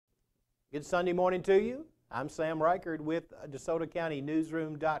Good Sunday morning to you. I'm Sam Reichard with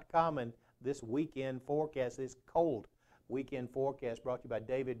DeSotoCountyNewsroom.com, and this weekend forecast, this cold weekend forecast brought to you by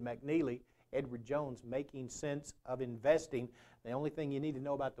David McNeely, Edward Jones, Making Sense of Investing. The only thing you need to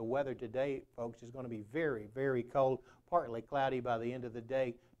know about the weather today, folks, is going to be very, very cold, partly cloudy by the end of the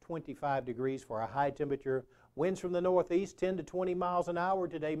day, 25 degrees for a high temperature. Winds from the northeast, 10 to 20 miles an hour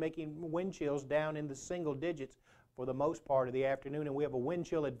today, making wind chills down in the single digits for the most part of the afternoon, and we have a wind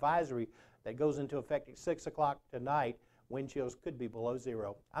chill advisory that goes into effect at 6 o'clock tonight. Wind chills could be below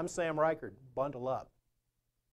zero. I'm Sam Reichard. Bundle up.